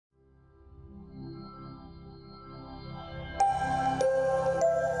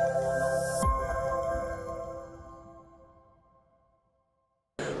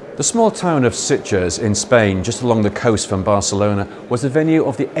The small town of Sitges in Spain, just along the coast from Barcelona, was the venue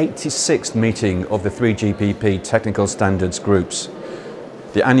of the 86th meeting of the 3GPP Technical Standards Groups.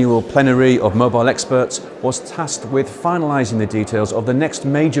 The annual plenary of mobile experts was tasked with finalising the details of the next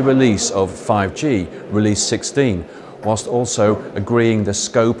major release of 5G, Release 16, whilst also agreeing the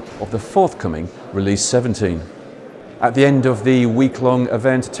scope of the forthcoming Release 17. At the end of the week-long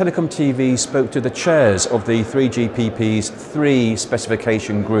event, Telecom TV spoke to the chairs of the 3GPP's 3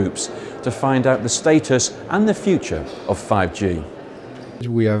 specification groups to find out the status and the future of 5G.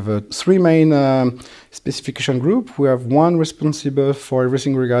 We have 3 main specification groups. We have one responsible for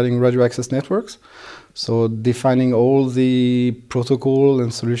everything regarding radio access networks, so defining all the protocol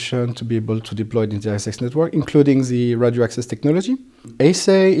and solution to be able to deploy the access network, including the radio access technology.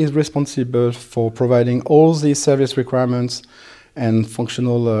 ASA is responsible for providing all the service requirements and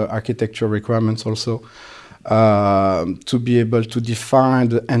functional architecture requirements also to be able to define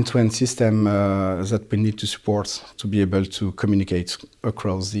the end-to-end system that we need to support to be able to communicate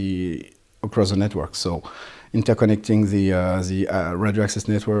across the network. So interconnecting the radio access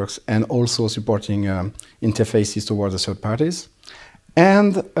networks and also supporting interfaces towards the third parties.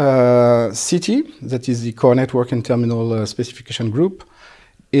 And CT, that is the core network and terminal specification group,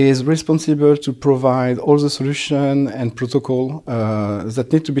 is responsible to provide all the solution and protocol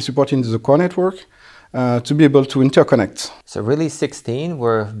that need to be supported in the core network to be able to interconnect. So Release 16,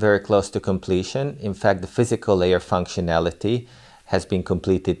 we're very close to completion. In fact, the physical layer functionality has been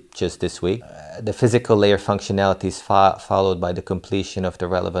completed just this week. The physical layer functionality is followed by the completion of the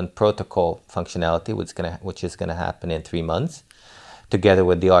relevant protocol functionality, which is going to happen in 3 months, together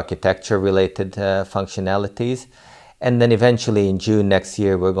with the architecture-related functionalities. And then eventually in June next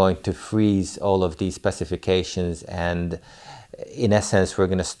year, we're going to freeze all of these specifications, and in essence, we're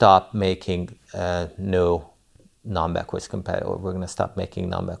going to stop making non-backwards compatible. We're going to stop making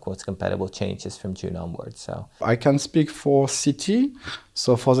non-backwards compatible changes from June onwards. So I can speak for CT.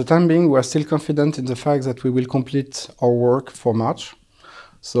 So for the time being, we're still confident in the fact that we will complete our work for March.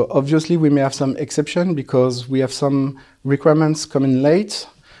 So obviously we may have some exception because we have some requirements coming late,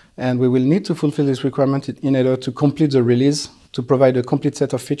 and we will need to fulfill this requirement in order to complete the release, to provide a complete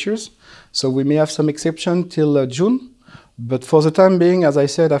set of features. So we may have some exception till June. But for the time being, as I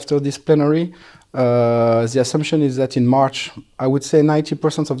said, after this plenary, the assumption is that in March, I would say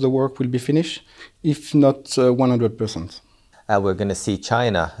 90% of the work will be finished, if not 100%. We're going to see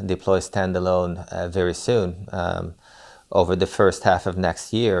China deploy standalone very soon, over the first half of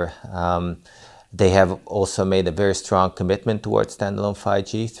next year. They have also made a very strong commitment towards standalone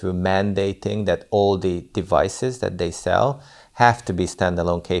 5G through mandating that all the devices that they sell have to be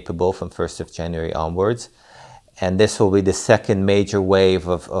standalone capable from 1st of January onwards. And this will be the second major wave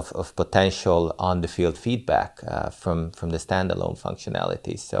of potential on-the-field feedback from the standalone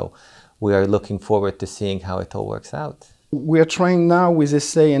functionality. So we are looking forward to seeing how it all works out. We are trying now with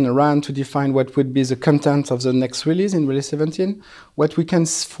SA and RAN to define what would be the content of the next release in Release 17. What we can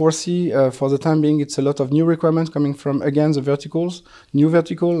foresee for the time being, it's a lot of new requirements coming from, again, the verticals, new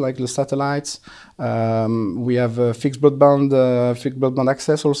vertical like the satellites. We have fixed broadband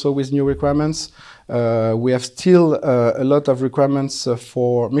access also with new requirements. We have still a lot of requirements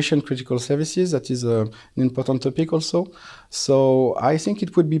for mission-critical services. That is an important topic also. So I think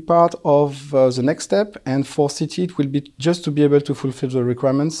it would be part of the next step, and for CT it will be just to be able to fulfill the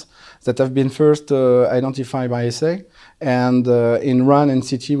requirements that have been first identified by SA, and in RAN and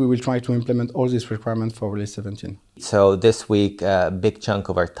CT we will try to implement all these requirements for Release 17. So this week a big chunk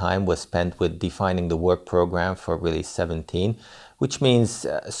of our time was spent with defining the work program for Release 17, which means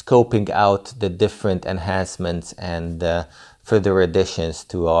scoping out the different enhancements and further additions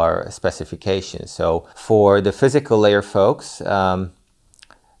to our specifications. So for the physical layer folks,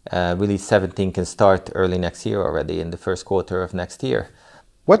 Release 17 can start early next year already, in the first quarter of next year.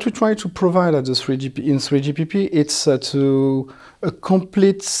 What we try to provide at the 3GPP, it's a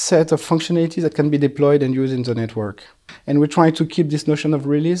complete set of functionalities that can be deployed and used in the network. And we try to keep this notion of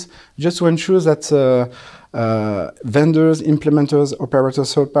release just to ensure that vendors, implementers,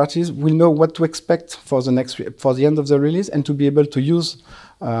 operators, third parties will know what to expect for the end of the release, and to be able to use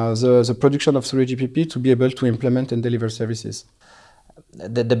the production of 3GPP to be able to implement and deliver services.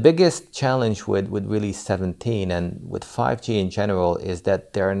 The biggest challenge with Release 17 and with 5G in general is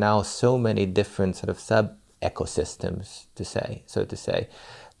that there are now so many different sort of sub-ecosystems, so to say,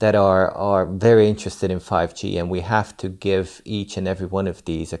 that are very interested in 5G, and we have to give each and every one of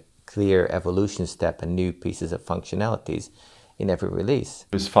these a clear evolution step and new pieces of functionalities in every release.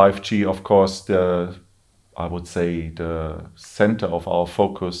 With 5G, of course, I would say the center of our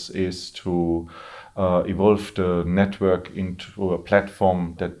focus is to evolve the network into a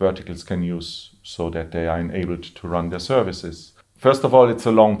platform that verticals can use so that they are enabled to run their services. First of all, it's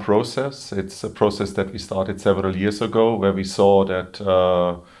a long process. It's a process that we started several years ago, where we saw that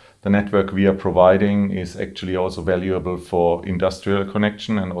the network we are providing is actually also valuable for industrial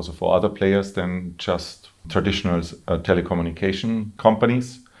connection and also for other players than just traditional telecommunication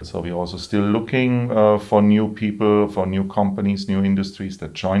companies. So we're also still looking for new people, for new companies, new industries that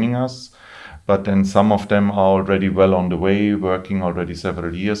are joining us. But then some of them are already well on the way, working already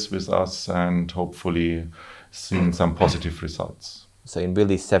several years with us and hopefully seeing some positive results. So in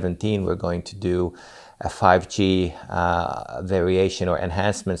release 17, we're going to do a 5G variation or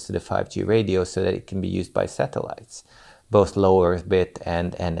enhancements to the 5G radio so that it can be used by satellites, both low Earth bit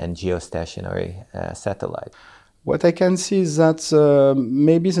and geostationary satellite. What I can see is that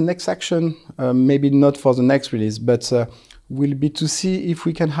maybe the next action, maybe not for the next release, but will be to see if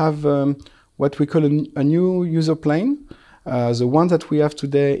we can have what we call a new user plane. The one that we have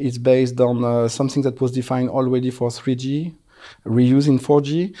today is based on something that was defined already for 3G, reuse in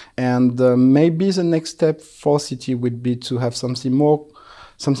 4G, and maybe the next step for City would be to have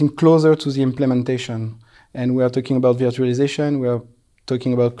something closer to the implementation. And we are talking about virtualization, we are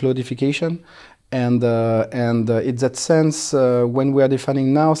talking about cloudification, and in that sense, when we are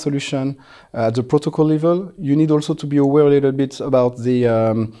defining now solution at the protocol level, you need also to be aware a little bit about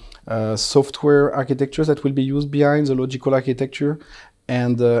the software architectures that will be used behind the logical architecture,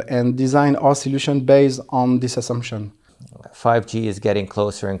 and design our solution based on this assumption. 5G is getting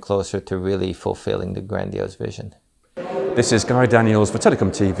closer and closer to really fulfilling the grandiose vision. This is Guy Daniels for Telecom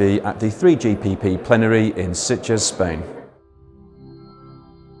TV at the 3GPP Plenary in Sitges, Spain.